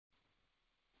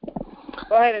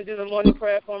Go ahead and do the morning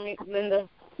prayer for me, Linda.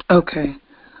 Okay.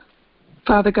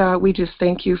 Father God, we just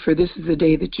thank you for this is the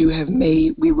day that you have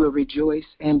made. We will rejoice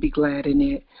and be glad in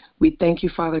it. We thank you,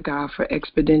 Father God, for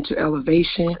exponential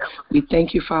elevation. We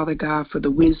thank you, Father God, for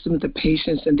the wisdom, the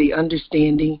patience, and the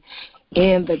understanding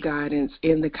and the guidance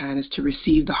and the kindness to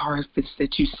receive the harvest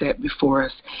that you set before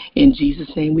us. In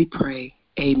Jesus' name we pray.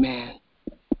 Amen.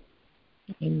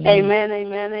 Amen. Amen,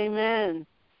 amen, amen.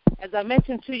 As I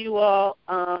mentioned to you all,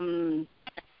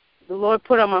 the Lord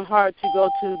put on my heart to go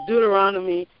to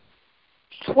Deuteronomy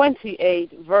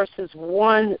 28, verses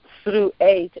 1 through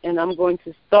 8, and I'm going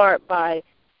to start by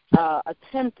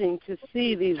attempting to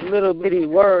see these little bitty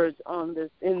words on this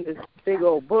in this big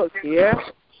old book here.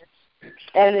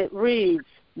 And it reads,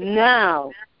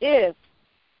 Now it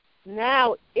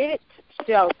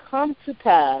shall come to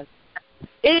pass,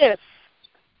 if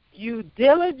you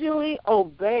diligently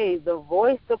obey the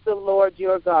voice of the Lord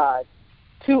your God,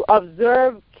 to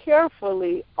observe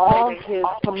carefully all his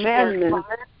commandments.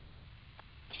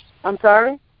 I'm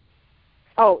sorry?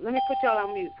 Oh, let me put y'all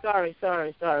on mute. Sorry.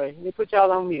 Let me put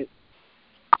y'all on mute.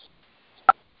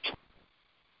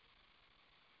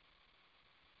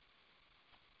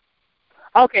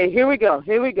 Okay, here we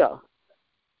go.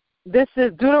 This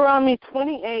is Deuteronomy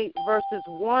 28, verses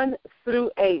 1 through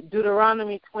 8.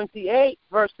 Deuteronomy 28,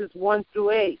 verses 1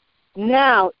 through 8.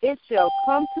 Now it shall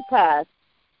come to pass,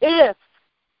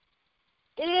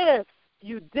 if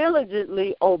you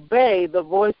diligently obey the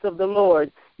voice of the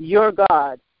Lord your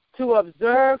God, to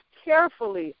observe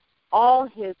carefully all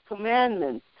his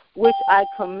commandments, which I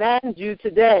command you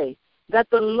today, that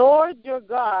the Lord your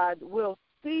God will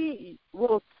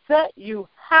set you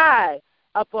high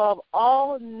above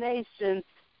all nations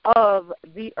of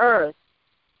the earth.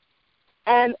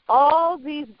 And all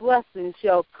these blessings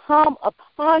shall come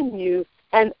upon you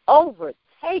and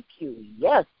overtake you,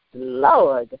 yes,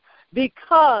 Lord,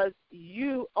 because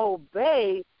you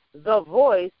obey the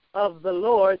voice of the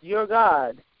Lord your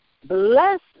God.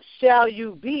 Blessed shall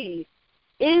you be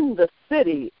in the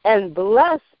city, and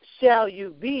blessed shall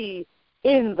you be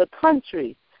in the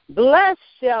country. Blessed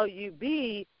shall you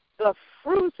be the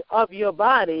fruit of your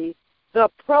body, the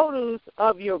produce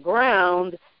of your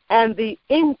ground, and the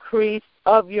increase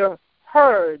of your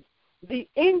herds, the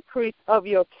increase of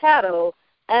your cattle,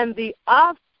 and the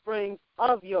offspring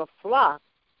of your flock.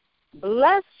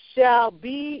 Blessed shall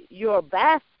be your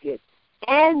basket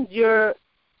and your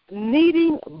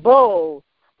kneading bowl.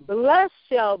 Blessed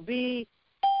shall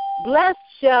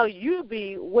you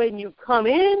be when you come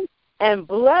in, and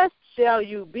blessed shall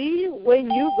you be when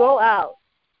you go out.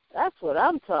 That's what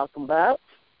I'm talking about.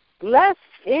 Blessed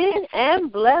in and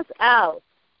blessed out.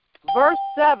 Verse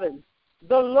 7,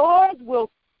 the Lord will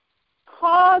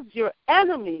cause your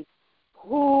enemies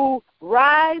who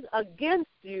rise against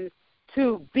you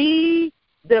to be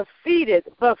defeated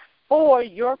before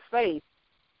your face.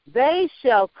 They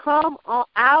shall come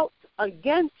out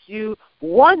against you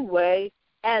one way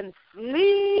and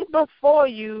flee before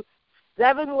you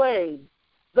 7 ways.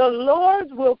 The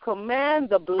Lord will command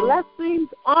the blessings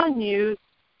on you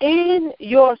in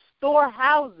your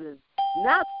storehouses,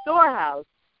 not storehouse,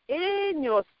 in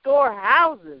your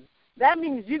storehouses. That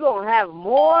means you're going to have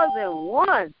more than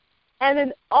one. And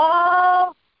in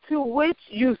all to which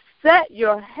you set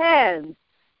your hands,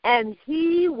 and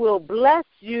he will bless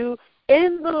you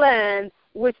in the land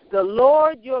which the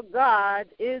Lord your God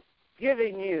is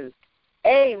giving you.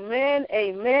 Amen,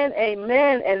 amen,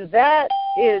 amen. And that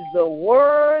is the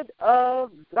word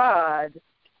of God.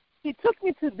 He took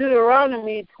me to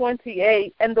Deuteronomy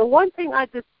 28, and the one thing I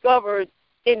discovered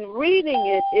in reading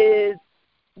it is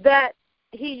that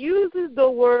he uses the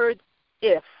word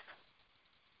if.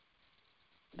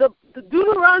 The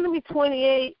Deuteronomy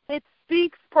 28, it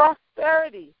speaks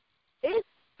prosperity. It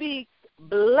speaks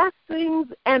blessings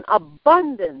and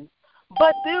abundance.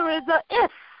 But there is a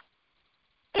if.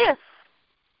 If.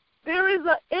 There is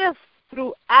a if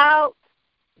throughout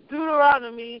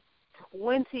Deuteronomy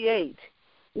 28.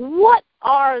 What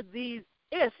are these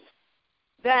ifs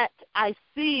that I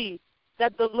see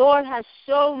that the Lord has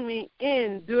shown me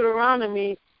in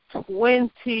Deuteronomy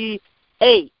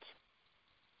 28?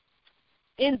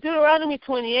 In Deuteronomy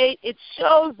 28, it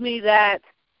shows me that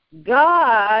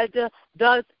God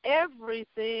does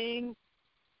everything,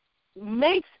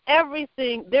 makes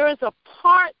everything. There is a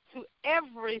part to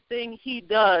everything he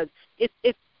does.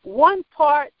 It's one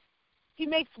part. He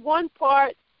makes one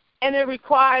part, and it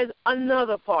requires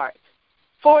another part.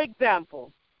 For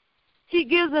example, he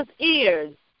gives us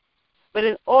ears, but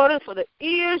in order for the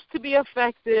ears to be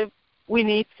effective, we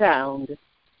need sound.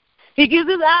 He gives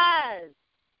us eyes,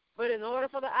 but in order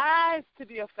for the eyes to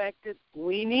be effective,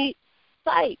 we need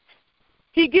sight.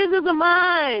 He gives us a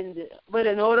mind. But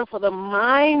in order for the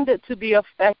mind to be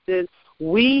affected,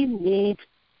 we need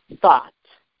thought.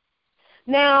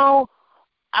 Now,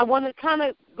 I want to kind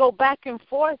of go back and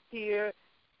forth here.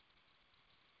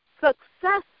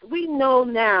 Success, we know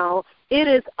now, it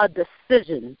is a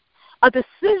decision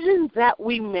that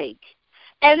we make.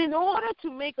 And in order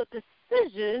to make a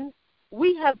decision,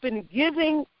 we have been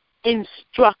giving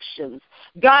instructions.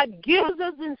 God gives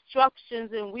us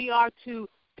instructions, and we are to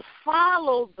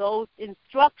follow those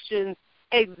instructions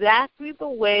exactly the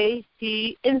way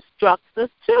He instructs us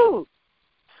to.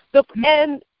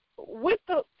 And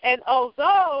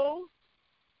although,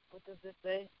 what does it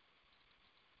say?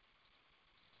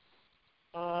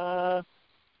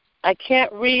 I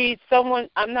can't read.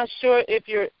 I'm not sure if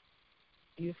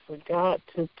you forgot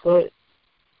to put.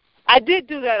 I did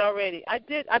do that already. I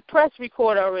pressed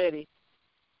record already.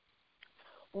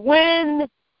 When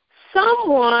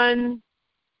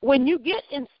you get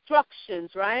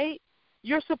instructions, right,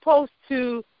 you're supposed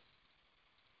to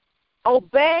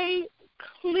obey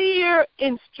clear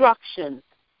instructions.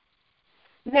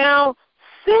 Now,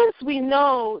 since we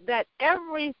know that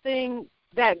everything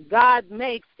that God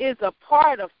makes is a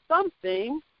part of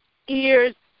something,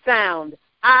 ears, sound,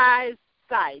 eyes,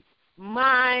 sight,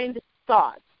 mind,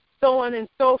 thought, so on and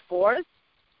so forth,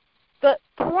 the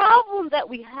problem that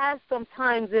we have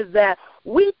sometimes is that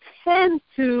we tend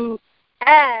to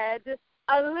add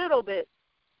a little bit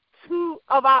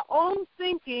of our own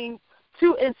thinking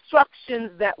to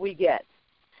instructions that we get.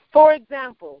 For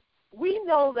example, we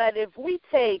know that if we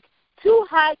take 2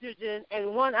 hydrogen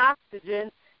and 1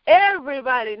 oxygen,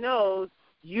 everybody knows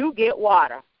you get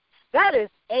water. That is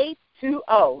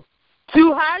H2O.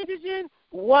 2 hydrogen,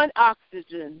 1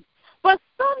 oxygen. But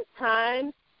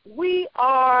sometimes we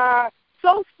are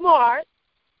so smart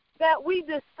that we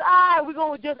decide we're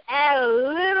going to just add a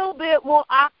little bit more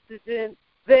oxygen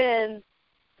than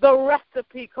the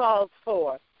recipe calls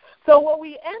for. So what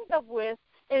we end up with,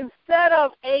 instead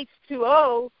of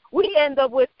H2O, we end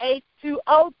up with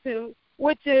H2O2,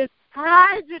 which is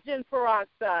hydrogen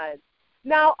peroxide.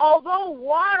 Now, although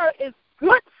water is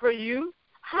good for you,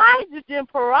 hydrogen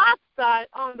peroxide,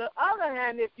 on the other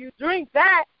hand, if you drink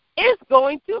that, it's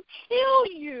going to kill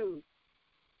you.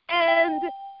 And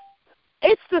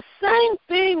it's the same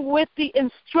thing with the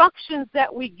instructions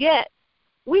that we get.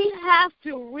 We have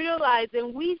to realize,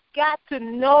 and we've got to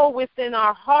know within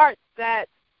our hearts that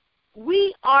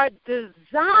we are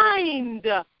designed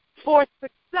for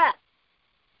success.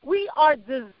 We are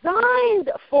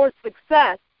designed for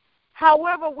success.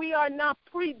 However, we are not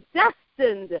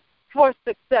predestined for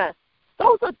success.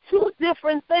 Those are 2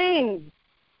 different things.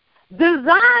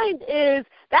 Designed is,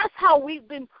 that's how we've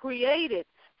been created.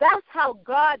 That's how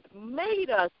God made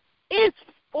us. It's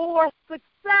for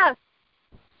success.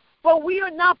 But we are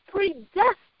not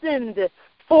predestined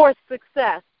for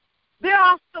success. There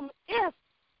are some ifs.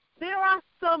 There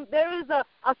is a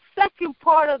second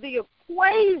part of the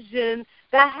equation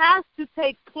that has to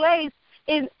take place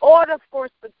in order for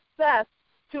success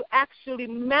to actually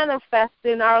manifest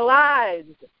in our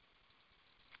lives.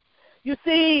 You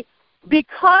see,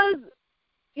 because,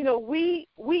 we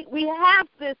have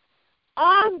this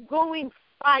ongoing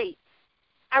fight.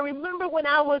 I remember when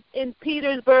I was in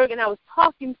Petersburg and I was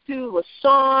talking to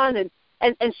LaShawn,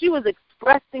 and she was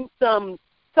expressing some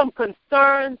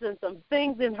concerns and some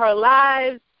things in her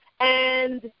lives,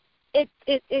 and I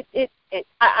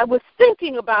was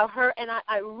thinking about her, and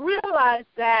I realized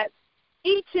that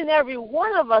each and every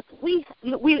one of us, we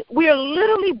are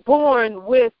literally born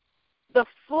with the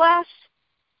flesh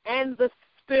and the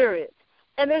spirit,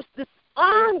 and there's this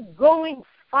ongoing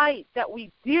fight that we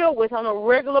deal with on a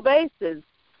regular basis,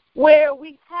 where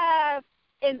we have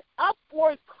an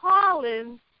upward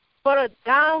calling but a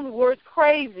downward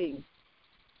craving.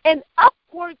 An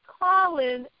upward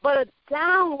calling but a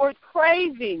downward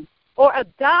craving, or a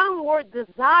downward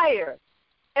desire.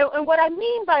 And what I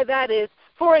mean by that is,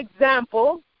 for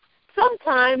example,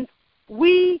 sometimes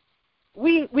we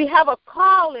have a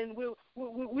calling,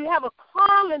 we have a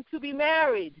calling to be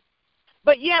married,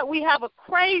 but yet we have a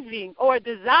craving or a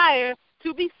desire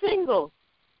to be single.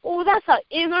 Oh, that's an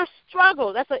inner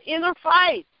struggle. That's an inner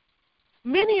fight.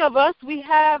 Many of us, we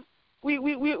have a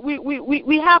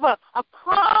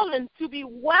calling to be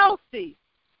wealthy,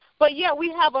 but yet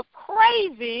we have a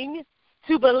craving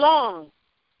to belong.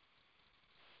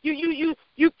 You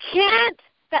can't.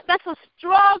 That's a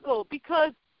struggle,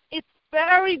 because it's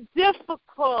very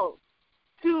difficult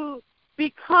to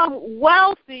become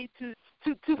wealthy, to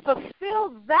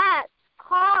fulfill that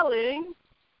calling,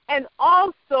 and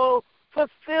also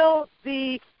fulfill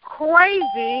the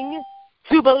craving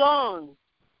to belong.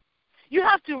 You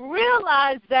have to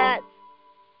realize that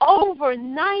over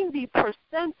 90%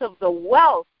 of the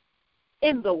wealth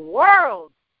in the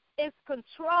world is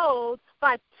controlled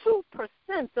by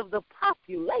 2% of the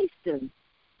population.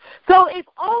 So if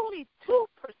only 2%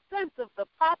 of the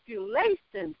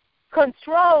population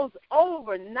controls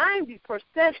over 90%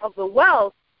 of the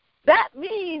wealth, that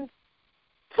means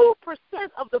 2%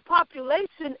 of the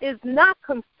population is not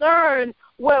concerned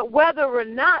whether or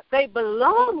not they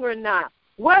belong or not,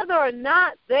 whether or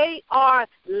not they are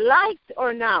liked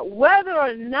or not, whether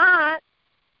or not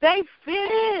they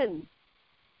fit in.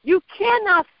 You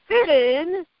cannot fit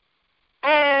in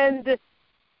and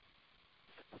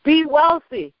be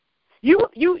wealthy.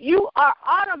 You are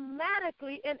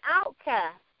automatically an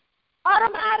outcast,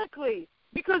 automatically,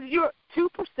 because you're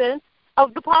 2%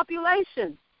 of the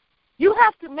population. You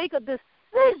have to make a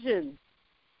decision.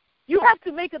 You have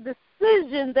to make a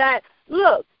decision that,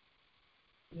 look,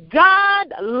 God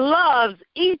loves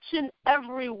each and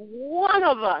every one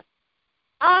of us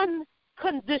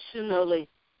unconditionally.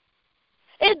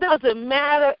 It doesn't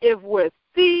matter if we're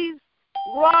thieves,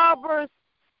 robbers,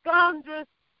 scoundrels,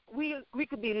 we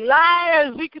could be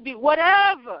liars, we could be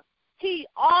whatever. He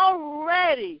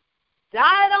already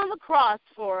died on the cross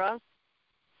for us.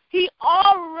 He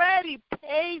already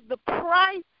paid the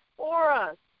price for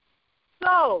us.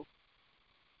 So,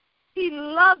 he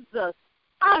loves us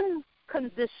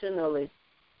unconditionally.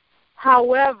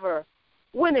 However,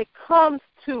 when it comes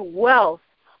to wealth,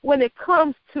 when it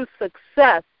comes to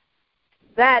success,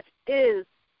 that is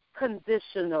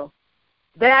conditional.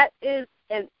 That is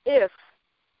an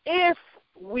if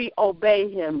we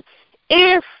obey him,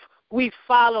 if we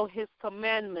follow his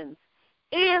commandments,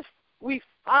 if we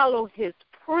follow his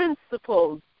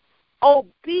principles.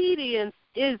 Obedience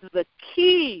is the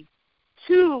key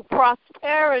to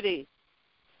prosperity.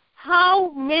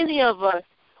 How many of us,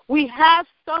 we have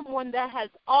someone that has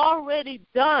already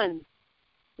done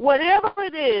whatever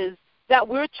it is that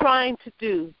we're trying to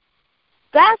do?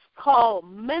 That's called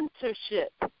mentorship.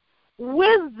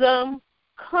 Wisdom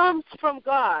comes from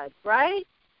God, right?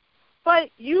 But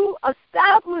you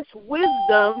establish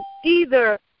wisdom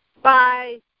either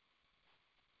by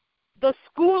the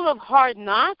school of hard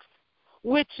knocks,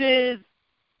 which is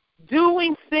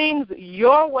doing things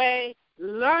your way,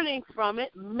 learning from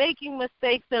it, making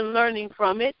mistakes and learning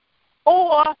from it,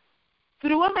 or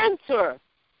through a mentor.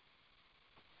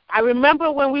 I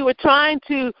remember when we were trying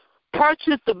to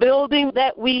purchase the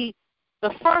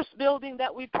first building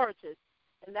that we purchased.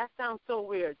 And that sounds so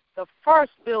weird. The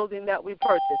first building that we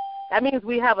purchased. That means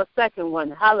we have a second one.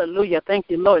 Hallelujah. Thank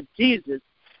you, Lord Jesus.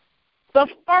 The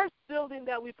first building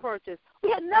that we purchased.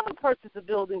 We had never purchased a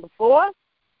building before.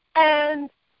 And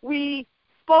we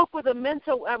spoke with a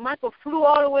mentor. Michael flew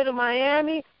all the way to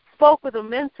Miami, spoke with a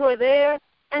mentor there,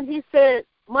 and he said,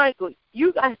 Michael,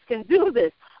 you guys can do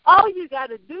this. All you got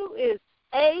to do is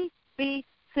A, B,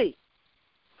 C.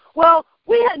 Well,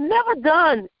 we had never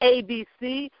done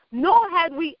ABC, nor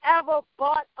had we ever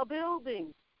bought a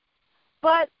building.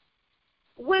 But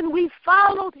when we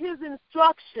followed his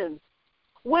instructions,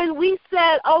 when we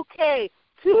said, okay,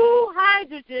 2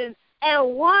 hydrogen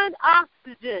and 1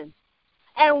 oxygen,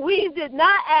 and we did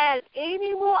not add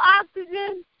any more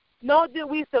oxygen, nor did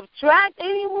we subtract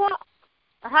any more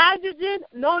hydrogen,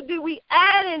 nor did we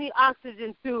add any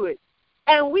oxygen to it.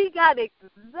 And we got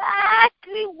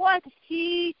exactly what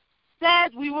he said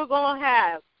we were going to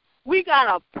have. We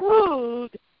got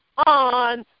approved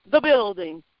on the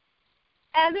building.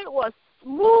 And it was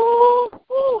smooth.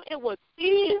 Ooh, it was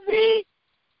easy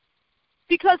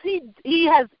because he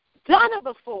has done it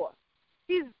before.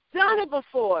 He's done it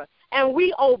before. And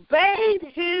we obeyed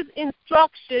his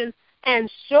instructions, and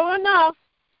sure enough,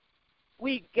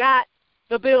 we got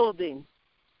the building.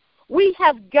 We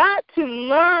have got to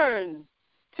learn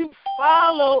to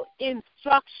follow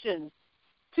instructions,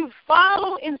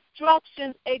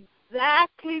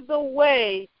 exactly the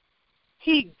way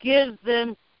he gives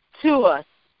them to us.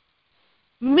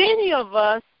 Many of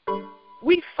us,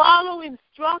 we follow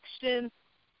instructions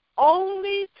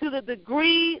only to the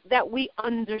degree that we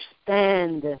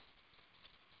understand.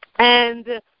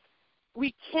 And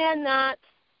we cannot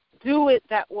do it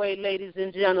that way, ladies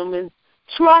and gentlemen.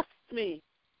 Trust me,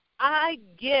 I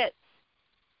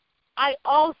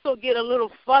also get a little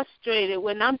frustrated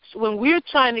when we're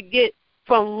trying to get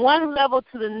from one level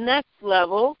to the next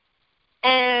level,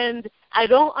 and I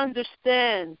don't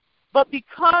understand. But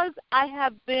because I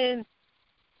have been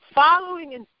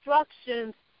following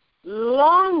instructions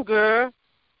longer,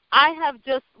 I have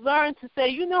just learned to say,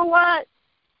 you know what?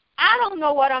 I don't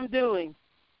know what I'm doing.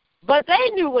 But they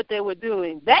knew what they were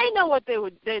doing. They know what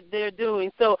they're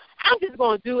doing. So I'm just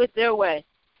going to do it their way.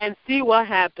 and see what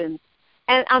happens.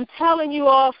 And I'm telling you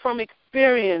all from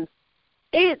experience,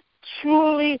 it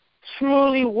truly,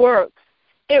 truly works.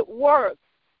 It works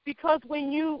because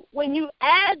when you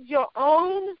add your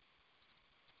own,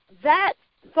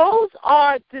 those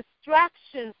are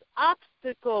distractions,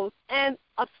 obstacles, and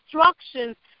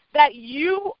obstructions that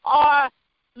you are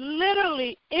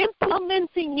literally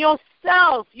implementing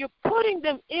yourself. You're putting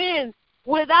them in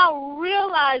without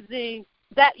realizing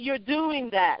that you're doing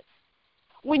that.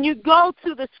 When you go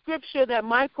to the scripture that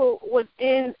Michael was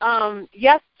in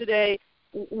yesterday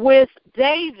with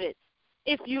David,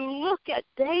 if you look at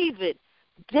David,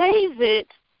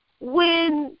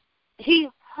 when he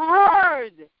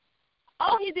heard,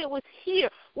 all he did was hear,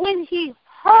 when he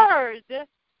heard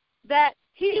that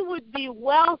he would be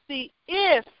wealthy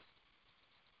if,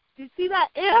 do you see that?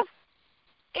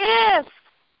 If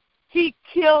he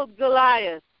killed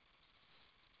Goliath,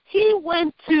 he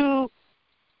went to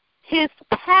his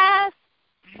past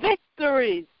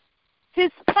victories.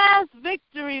 His past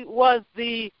victory was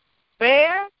the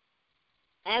bear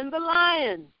and the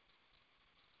lion.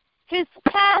 His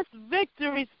past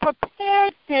victories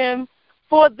prepared him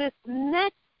for this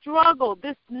next struggle,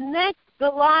 this next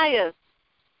Goliath.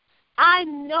 I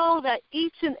know that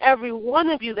each and every one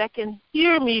of you that can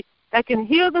hear me, that can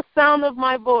hear the sound of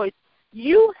my voice,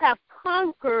 you have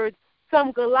conquered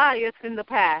some Goliaths in the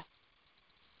past.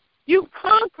 You've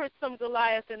conquered some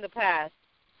Goliaths in the past.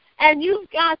 And you've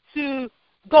got to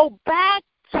go back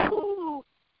to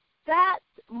that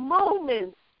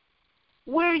moment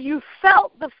where you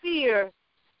felt the fear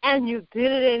and you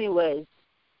did it anyways.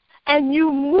 And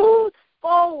you moved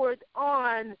forward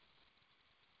on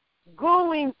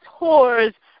going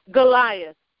towards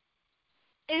Goliath.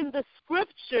 In the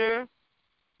scripture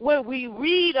where we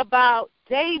read about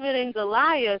David and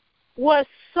Goliath, what's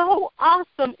so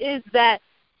awesome is that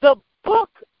the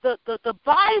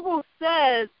Bible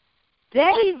says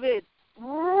David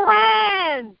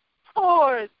ran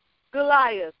towards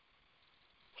Goliath.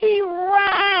 He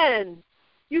ran.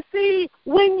 You see,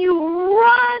 when you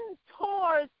run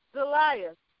towards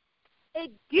Goliath,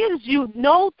 it gives you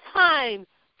no time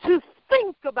to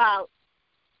think about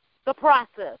the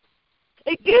process.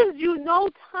 It gives you no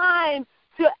time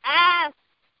to ask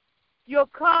your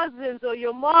cousins or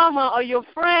your mama or your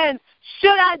friends,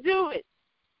 should I do it?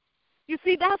 You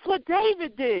see, that's what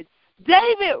David did.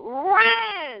 David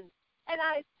ran. And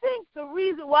I think the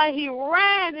reason why he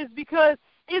ran is because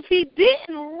if he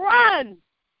didn't run,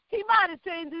 he might have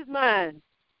changed his mind.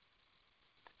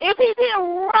 If he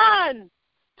didn't run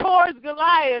towards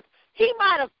Goliath, he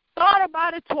might have thought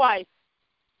about it twice.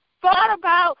 Thought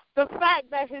about the fact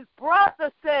that his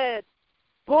brother said,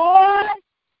 boy,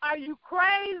 are you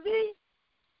crazy?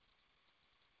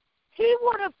 He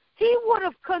would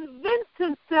have convinced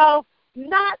himself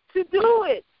not to do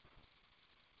it.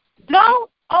 Don't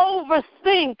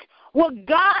overthink what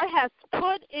God has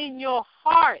put in your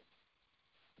heart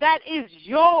that is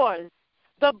yours.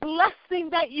 The blessing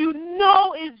that you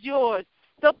know is yours.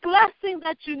 The blessing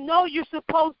that you know you're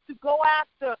supposed to go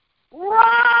after.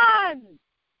 Run!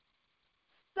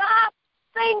 Stop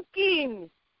thinking.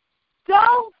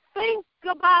 Don't think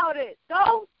about it.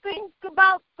 Don't think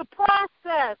about the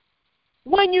process.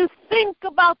 When you think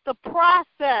about the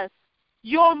process,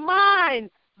 your mind,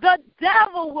 the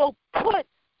devil will put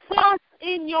thoughts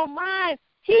in your mind.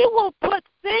 He will put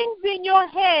things in your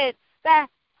head that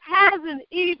hasn't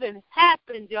even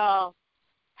happened, y'all.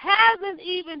 Hasn't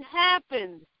even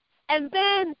happened. And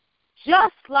then,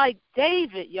 just like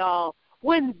David, y'all,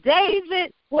 when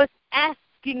David was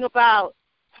asking about,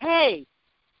 hey,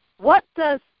 what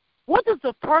does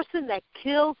a person that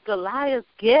kills Goliath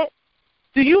get?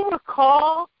 Do you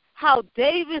recall how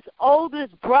David's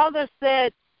oldest brother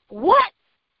said, what?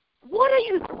 What are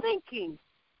you thinking?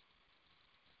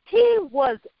 He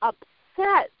was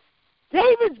upset.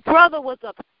 David's brother was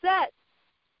upset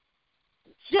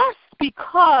just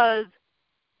because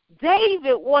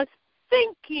David was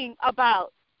thinking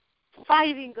about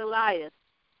fighting Goliath.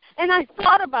 And I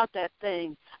thought about that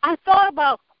thing. I thought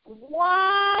about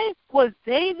why was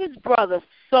David's brother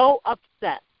so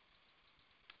upset?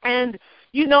 And,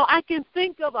 you know, I can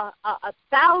think of a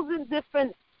 1,000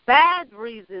 different bad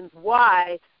reasons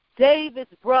why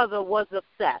David's brother was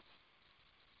upset.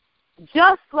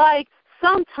 Just like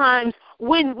sometimes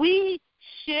when we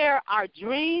share our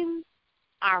dreams,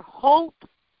 our hopes,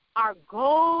 our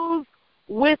goals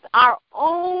with our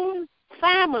own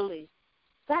family,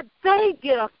 that they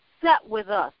get upset with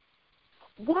us.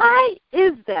 Why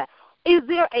is that? Is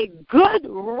there a good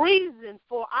reason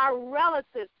for our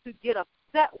relatives to get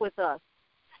upset with us?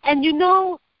 And you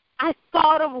know, I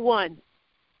thought of one.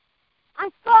 I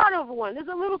thought of one. It's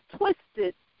a little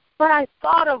twisted, but I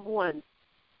thought of one.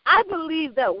 I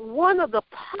believe that one of the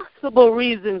possible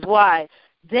reasons why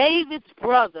David's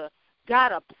brother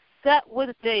got upset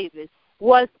with David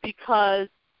was because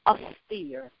of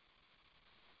fear.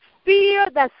 Fear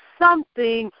that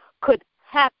something could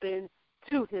happen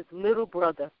to his little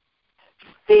brother.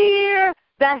 Fear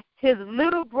that his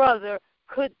little brother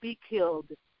could be killed.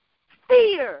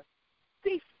 Fear.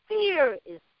 See, fear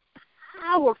is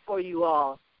powerful, you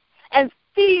all. And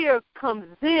fear comes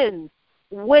in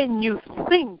when you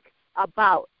think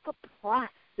about the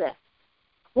process.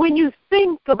 When you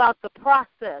think about the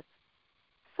process,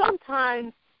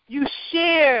 sometimes you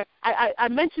share. I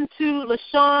mentioned to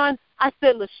LaShawn, I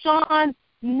said, LaShawn,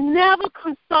 never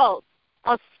consult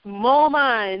a small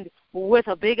mind with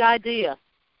a big idea.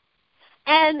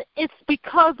 And it's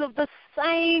because of the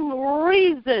same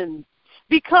reason.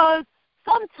 Because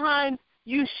sometimes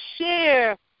you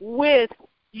share with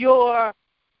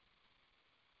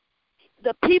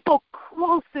the people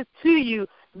closest to you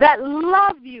that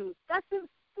love you, that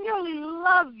sincerely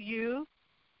love you.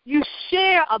 You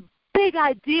share a big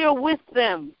idea with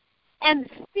them, and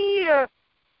fear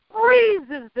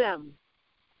freezes them.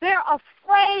 They're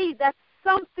afraid that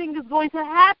something is going to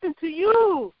happen to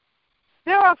you.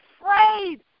 They're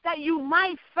afraid that you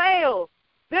might fail.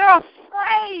 They're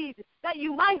afraid that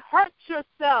you might hurt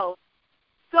yourself.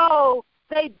 So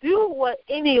they do what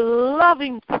any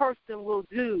loving person will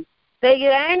do. They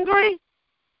get angry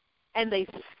and they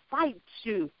fight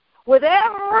you with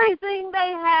everything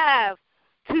they have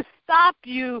to stop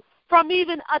you from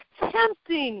even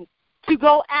attempting to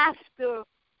go after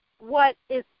what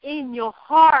is in your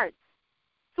heart.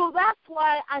 So that's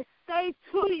why I say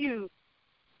to you,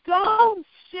 don't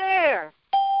share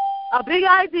a big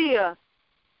idea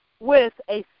with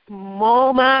a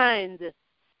small mind.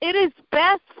 It is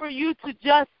best for you to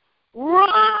just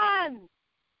run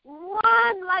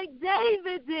like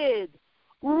David did.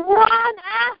 Run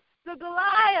after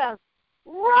Goliath.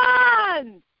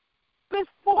 Run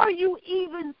before you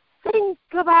even think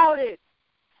about it.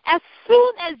 As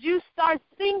soon as you start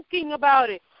thinking about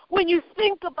it, when you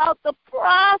think about the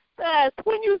process,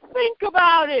 when you think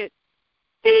about it,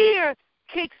 fear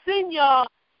kicks in, y'all.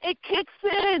 It kicks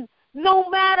in no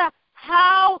matter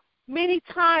how many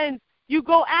times you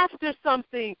go after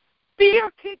something.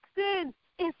 Fear kicks in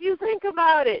if you think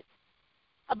about it.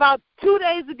 About 2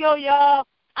 days ago, y'all,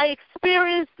 I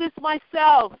experienced this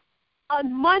myself.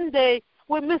 On Monday,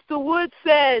 when Mr. Wood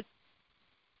said,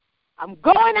 I'm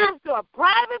going after a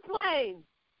private plane,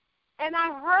 and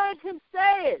I heard him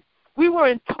say it. We were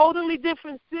in totally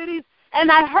different cities,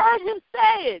 and I heard him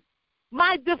say it.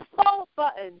 My default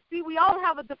button, see, we all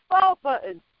have a default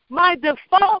button. My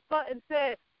default button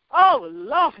said, oh,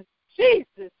 Lord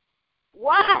Jesus,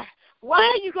 why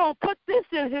are you going to put this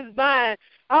in his mind?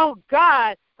 Oh,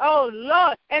 God, oh,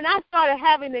 Lord. And I started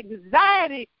having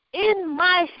anxiety in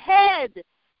my head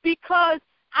because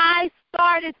I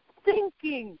started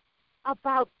thinking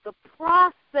about the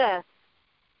process.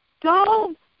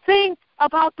 Don't think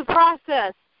about the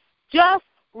process. Just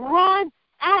run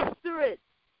after it.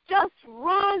 Just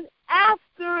run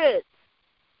after it.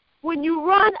 When you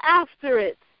run after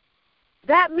it,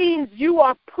 that means you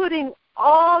are putting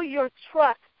all your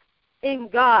trust in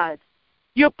God.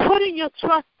 You're putting your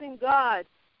trust in God.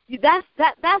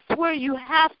 That's where you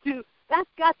have to, that's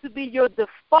got to be your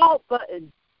default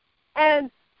button.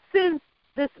 And since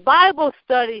this Bible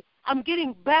study, I'm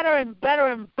getting better and better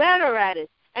and better at it.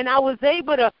 And I was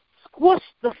able to squish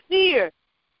the fear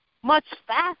much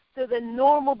faster than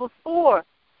normal before.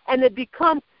 And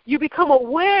you become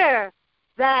aware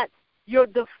that your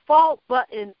default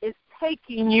button is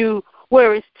taking you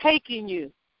where it's taking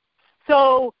you.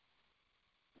 So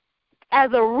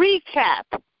as a recap,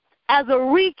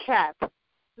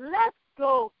 let's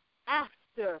go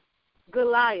after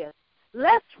Goliath.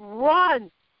 Let's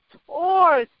run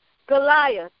towards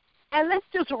Goliath. And let's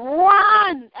just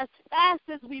run as fast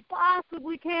as we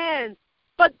possibly can.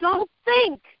 But don't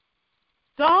think.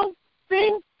 Don't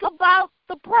think about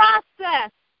the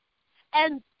process.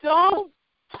 And don't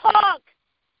talk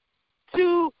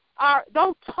to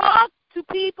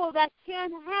people that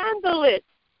can't handle it.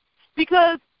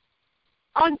 Because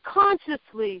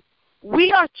unconsciously,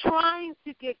 we are trying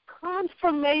to get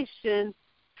confirmation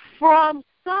from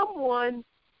someone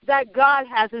that God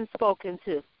hasn't spoken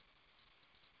to.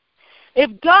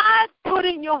 If God put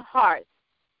in your heart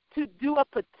to do a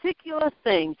particular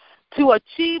thing, to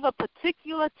achieve a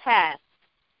particular task,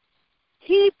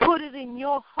 He put it in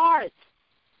your heart,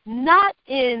 not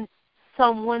in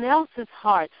someone else's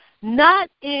heart, not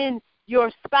in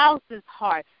your spouse's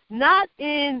heart, not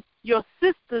in your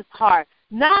sister's heart,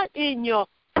 not in your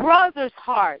brother's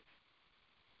heart.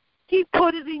 He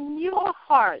put it in your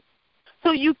heart.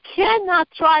 So you cannot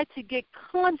try to get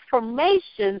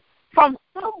confirmation from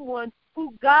someone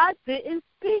who God didn't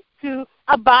speak to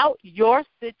about your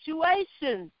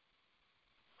situation.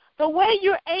 The way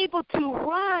you're able to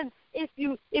run, if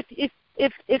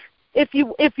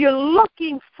you're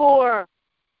looking for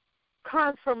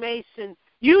confirmation,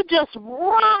 you just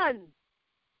run,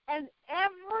 and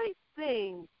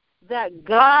everything that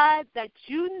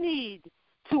you need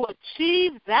to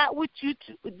achieve that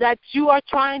you are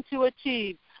trying to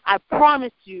achieve, I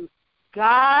promise you,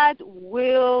 God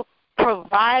will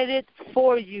provide it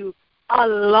for you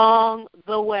along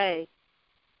the way.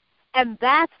 And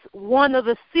that's one of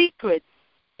the secrets.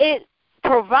 It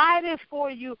provided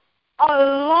for you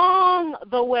along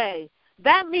the way.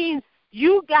 That means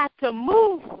you got to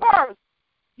move first.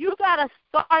 You got to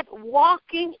start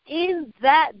walking in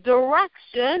that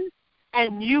direction,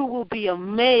 and you will be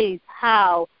amazed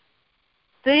how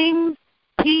things,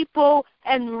 people,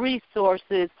 and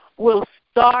resources will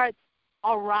start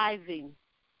arriving.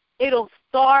 It'll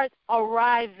start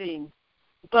arriving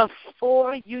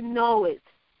before you know it.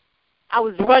 I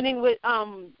was running with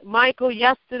Michael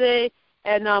yesterday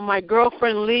and my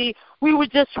girlfriend Lee. We were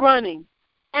just running.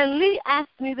 And Lee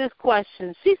asked me this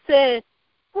question. She said,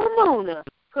 Ramona,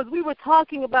 because we were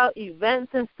talking about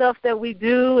events and stuff that we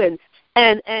do,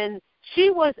 and she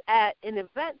was at an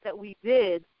event that we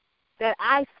did that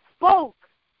I spoke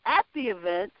at the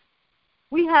event.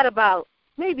 We had about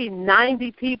maybe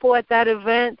 90 people at that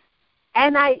event,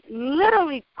 and I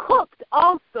literally cooked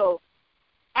also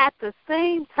at the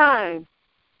same time.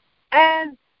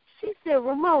 And she said,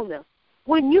 Ramona,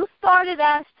 when you started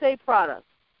Ashtray Products,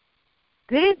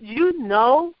 did you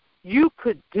know you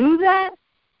could do that?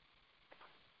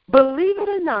 Believe it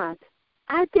or not,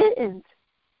 I didn't.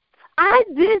 I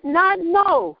did not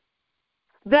know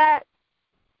that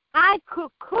I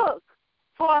could cook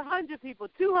for 100 people,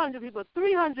 200 people,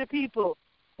 300 people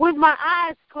with my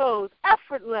eyes closed,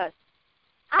 effortless.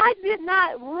 I did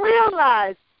not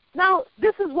realize. Now,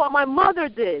 this is what my mother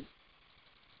did.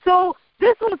 So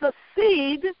this was a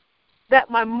seed that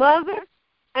my mother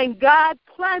and God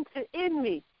planted in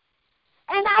me.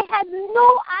 And I had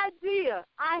no idea.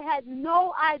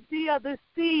 The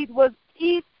seed was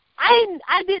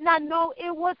I did not know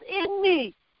it was in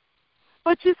me.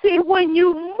 But you see, when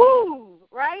you move,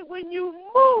 right,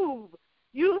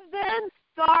 you then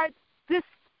start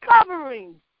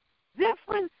discovering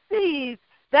different seeds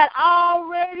that are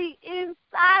already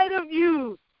inside of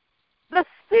you. The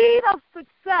seed of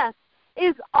success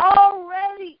is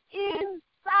already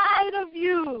inside of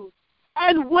you.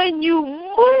 And when you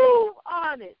move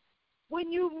on it,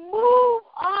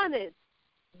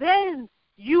 then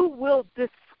you will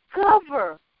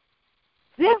discover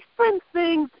different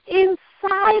things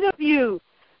inside of you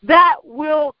that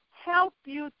will help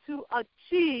you to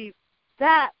achieve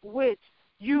that which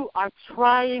you are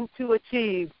trying to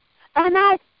achieve. And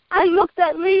I looked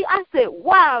at Lee, I said,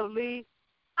 wow, Lee,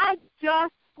 I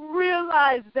just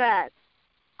realized that.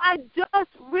 I just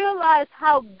realized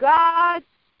how God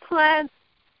plants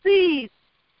seeds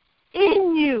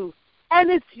in you. And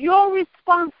it's your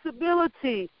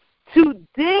responsibility to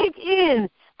dig in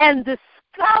and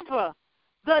discover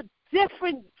the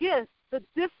different gifts, the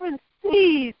different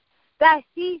seeds that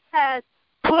He has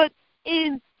put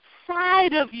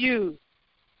inside of you.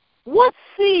 What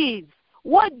seeds,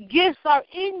 what gifts are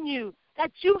in you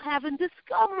that you haven't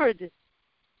discovered?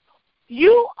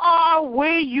 You are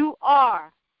where you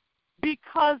are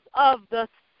because of the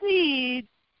seed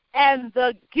and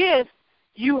the gifts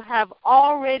you have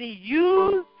already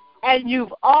used and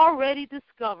you've already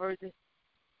discovered.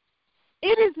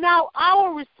 It is now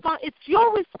it's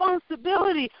your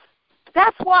responsibility.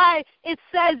 That's why it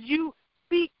says you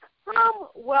become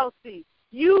wealthy.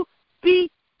 You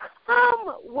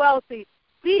become wealthy.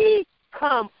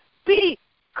 Become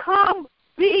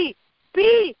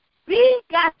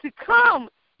got to come.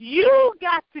 You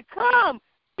got to come.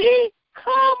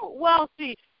 Become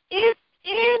wealthy. It's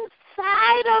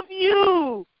inside of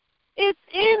you. It's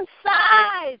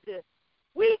inside.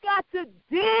 We got to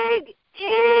dig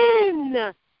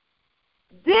in.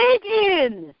 Dig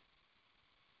in.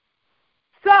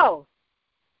 So,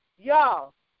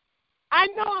 y'all, I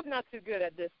know I'm not too good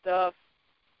at this stuff,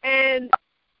 and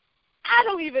I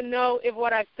don't even know if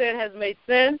what I've said has made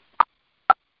sense.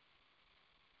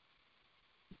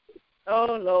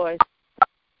 Oh, Lord.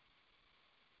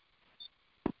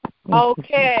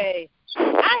 Okay.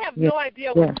 I have no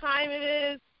idea what time it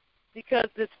is because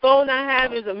this phone I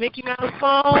have is a Mickey Mouse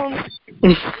phone.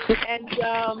 And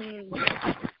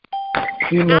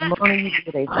You, Ramona, you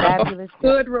did a fabulous job.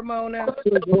 Good, Ramona.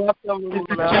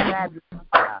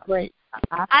 Great.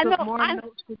 I took more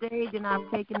notes today than I've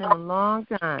taken in a long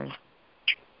time.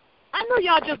 I know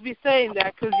y'all just be saying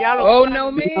that because y'all don't. Oh,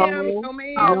 no, ma'am. No,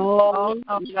 ma'am. No.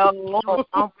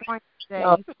 On point today.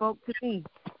 You spoke to me.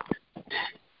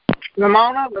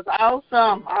 Ramona was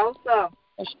awesome.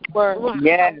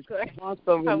 Yes.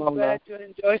 Awesome, Ramona. I'm glad you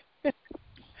enjoyed it.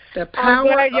 The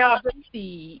power y'all. of the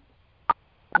seed.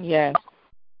 Yes.